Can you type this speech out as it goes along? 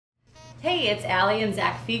Hey, it's Allie and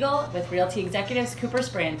Zach Fiegel with Realty Executives Cooper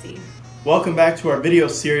Spransey. Welcome back to our video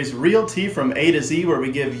series Realty from A to Z, where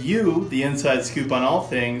we give you the inside scoop on all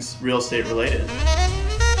things real estate related.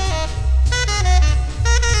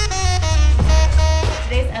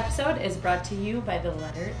 Today's episode is brought to you by the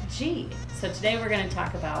letter G. So today we're going to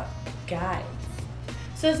talk about guides.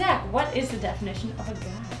 So Zach, what is the definition of a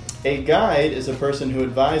guide? A guide is a person who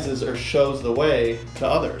advises or shows the way to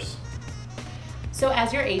others. So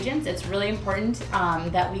as your agents, it's really important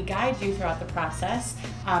that we guide you throughout the process,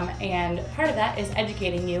 and part of that is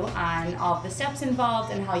educating you on all of the steps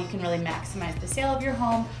involved and how you can really maximize the sale of your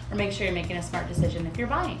home or make sure you're making a smart decision if you're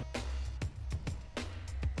buying.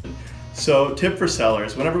 So tip for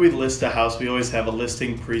sellers, whenever we list a house, we always have a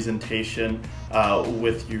listing presentation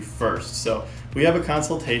with you first. So we have a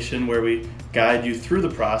consultation where we guide you through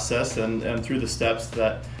the process and through the steps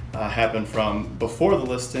that happen from before the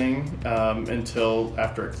listing until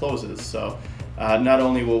after it closes. So not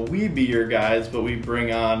only will we be your guides, but we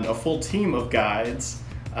bring on a full team of guides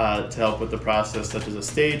to help with the process, such as a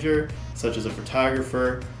stager, such as a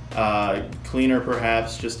photographer, cleaner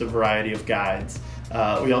perhaps, just a variety of guides.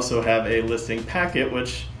 We also have a listing packet,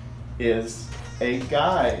 which is a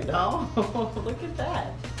guide. Oh, look at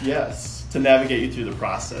that. Yes, to navigate you through the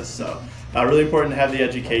process. So really important to have the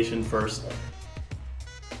education first.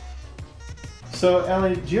 So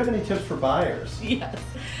Allie, do you have any tips for buyers? Yes.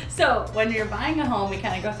 So when you're buying a home, we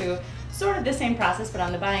kind of go through sort of the same process, but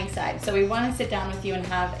on the buying side. So we want to sit down with you and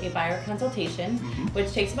have a buyer consultation,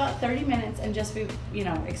 which takes about 30 minutes, and just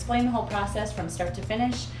explain the whole process from start to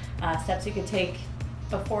finish, steps you could take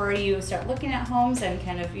before you start looking at homes, and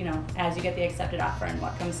kind of, as you get the accepted offer and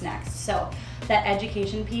what comes next. So that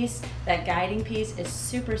education piece, that guiding piece is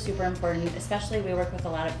super, super important, especially we work with a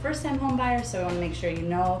lot of first-time home buyers, so we want to make sure you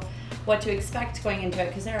know what to expect going into it,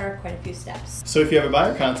 because there are quite a few steps. So if you have a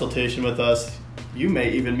buyer consultation with us, you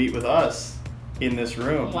may even meet with us in this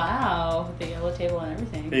room. Wow, with the yellow table and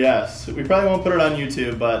everything. Yes, we probably won't put it on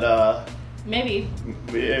YouTube, but maybe.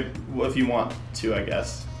 If you want to, I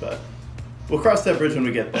guess, but we'll cross that bridge when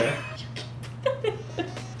we get there.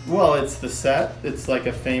 Well, it's the set. It's like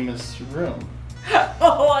a famous room.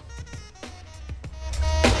 Oh.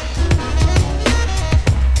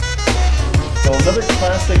 So another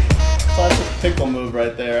classic pickle move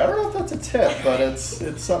right there. I don't know if that's a tip, but it's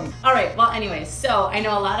something. All right, well anyways, so I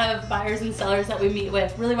know a lot of buyers and sellers that we meet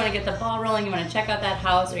with really want to get the ball rolling. You want to check out that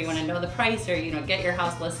house, or you want to know the price, or get your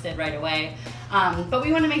house listed right away. But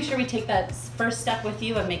we want to make sure we take that first step with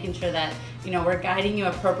you of making sure that we're guiding you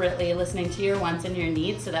appropriately, listening to your wants and your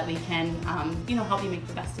needs, so that we can help you make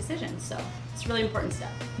the best decisions. So it's a really important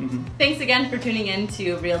step. Thanks again for tuning in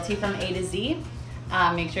to Realty from A to Z.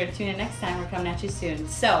 Make sure to tune in next time. We're coming at you soon.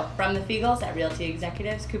 So, from the Fiegels at Realty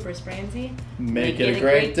Executives, Cooper Spransey. Make it a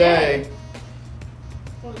great day.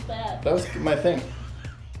 What was that? That was my thing.